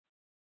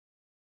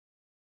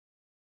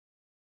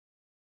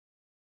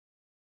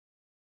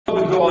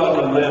to go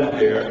out on a limb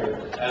here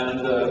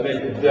and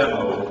make a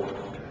demo.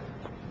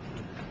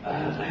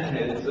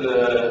 It's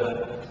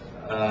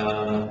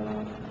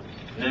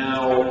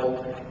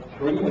now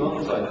 3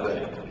 months, I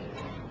think,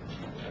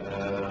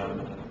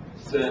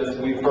 since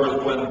we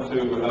first went to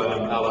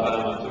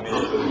Alabama to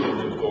meet the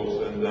union folks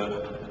and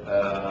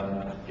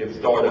get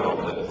started on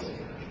this.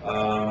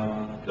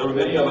 There were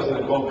many of us in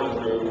the conference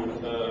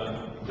group,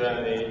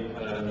 Danny,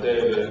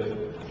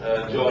 David,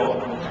 John,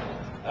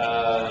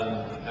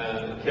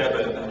 and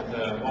Kevin,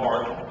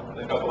 Mark, and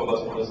a couple of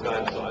us on the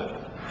Skype side.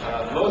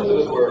 Most of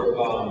us were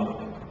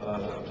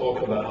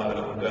talking about how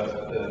to best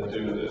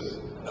do this.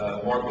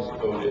 Mark was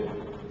coding.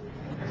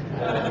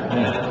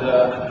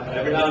 And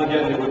every now and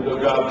again he would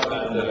look up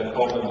and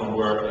comment on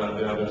where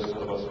the others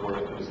of us were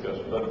in the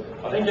discussion. But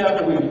I think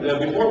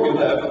before we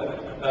left,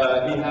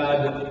 he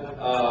had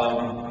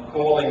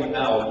calling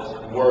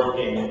out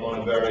working on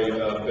a very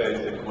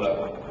basic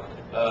level.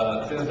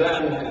 Since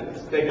then,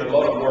 it's taken a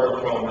lot of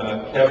work from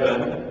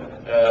Kevin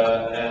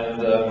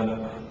and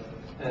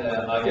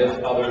I guess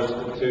others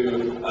to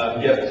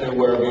get to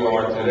where we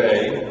are today.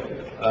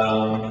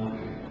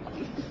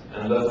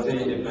 And let's see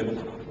if it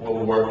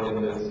will work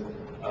in this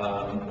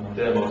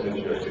demo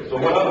situation. So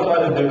what I'm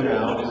trying to do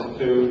now is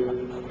to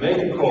make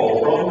a call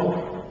from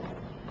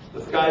the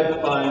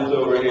Skype clients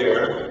over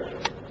here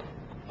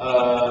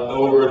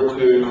over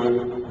to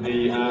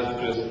the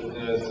Asterisk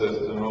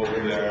system over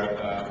there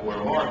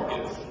where Mark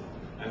is.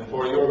 And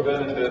for your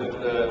benefit,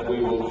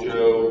 we will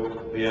show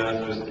the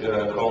Asterisk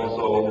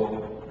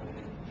console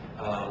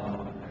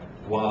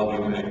while we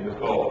make the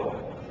call.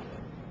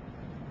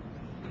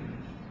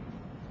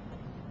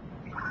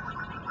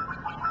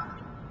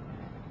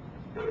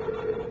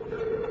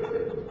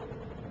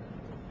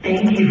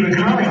 Thank you for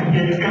calling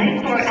the Skype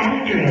for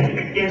Asterisk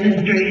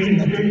demonstration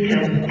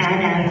system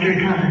at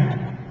Astricon.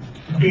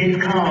 This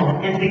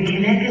call has been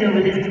connected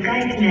over the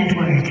Skype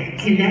network,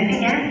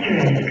 connecting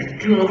Asterisk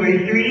to over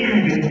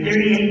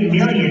 338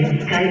 million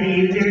Skype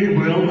users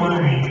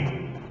worldwide.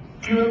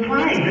 To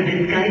apply for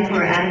the Skype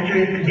for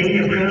Asterisk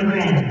beta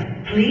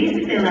program,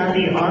 please fill out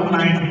the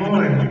online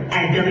form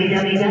at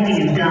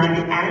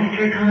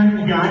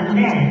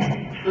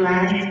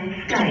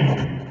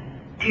www.astricon.net/Skype.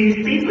 To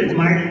speak with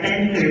Mark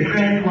Spencer,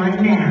 press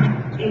 1 now.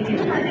 If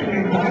you'd like to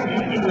learn more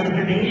technical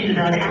information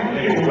about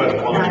Asterisk,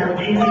 dial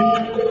 2.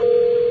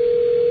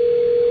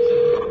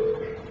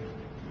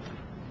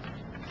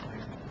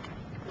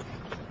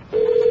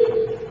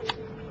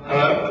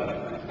 Hello?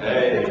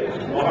 Hey,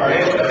 Mark.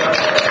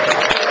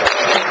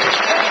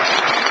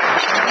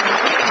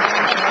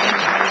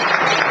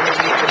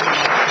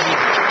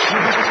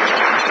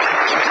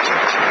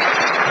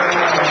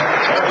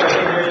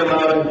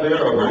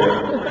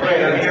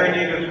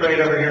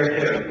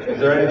 Is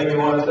there anything you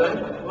want to say?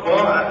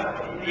 Well,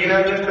 you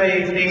know, this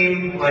may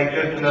seem like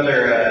just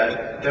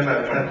another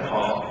demo test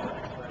call,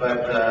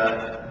 but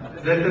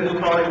this is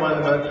probably one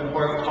of the most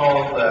important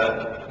calls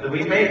that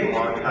we've made in a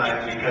long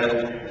time,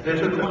 because this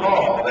is the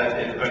call that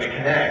is going to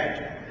connect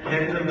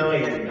tens of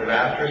millions of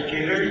Asterisk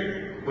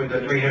users with the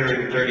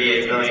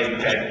 338 million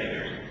Skype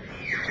users.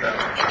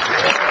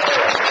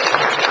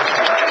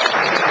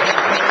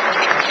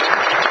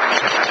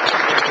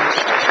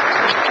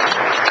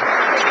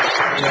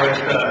 You know, it's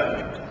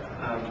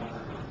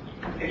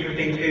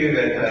interesting too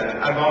that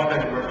I've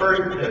often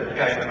referred to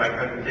Skype in my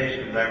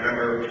presentations. I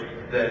remember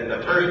that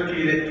the first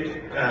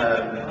few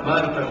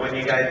months of when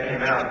you guys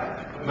came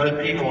out, most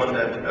people in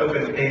the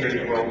open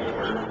standards world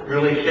were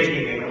really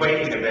shaking and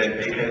quaking a bit,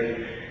 because,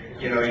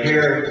 you know,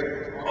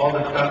 here all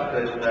the stuff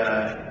that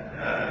the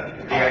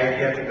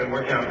IETF has been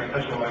working on for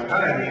such a long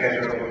time, you guys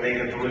are able to make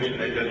a solution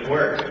that just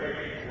works.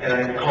 And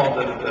I called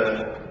this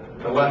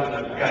the lesson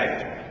of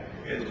Skype.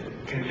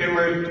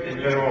 Consumers in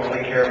general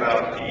only care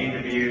about the ease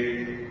of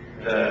use,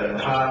 the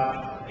cost,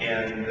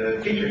 and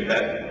the feature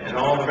set, and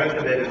all the rest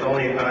of it is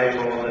only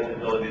valuable in its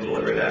ability to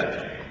deliver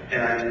that.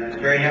 And I'm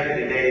very happy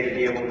today to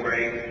be able to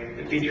bring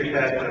the feature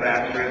sets of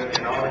Asterisk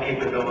and all the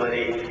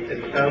capability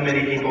that so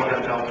many people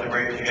have helped to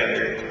bring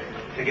together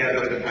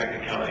with the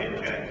practicality of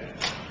Skype.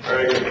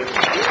 Very good.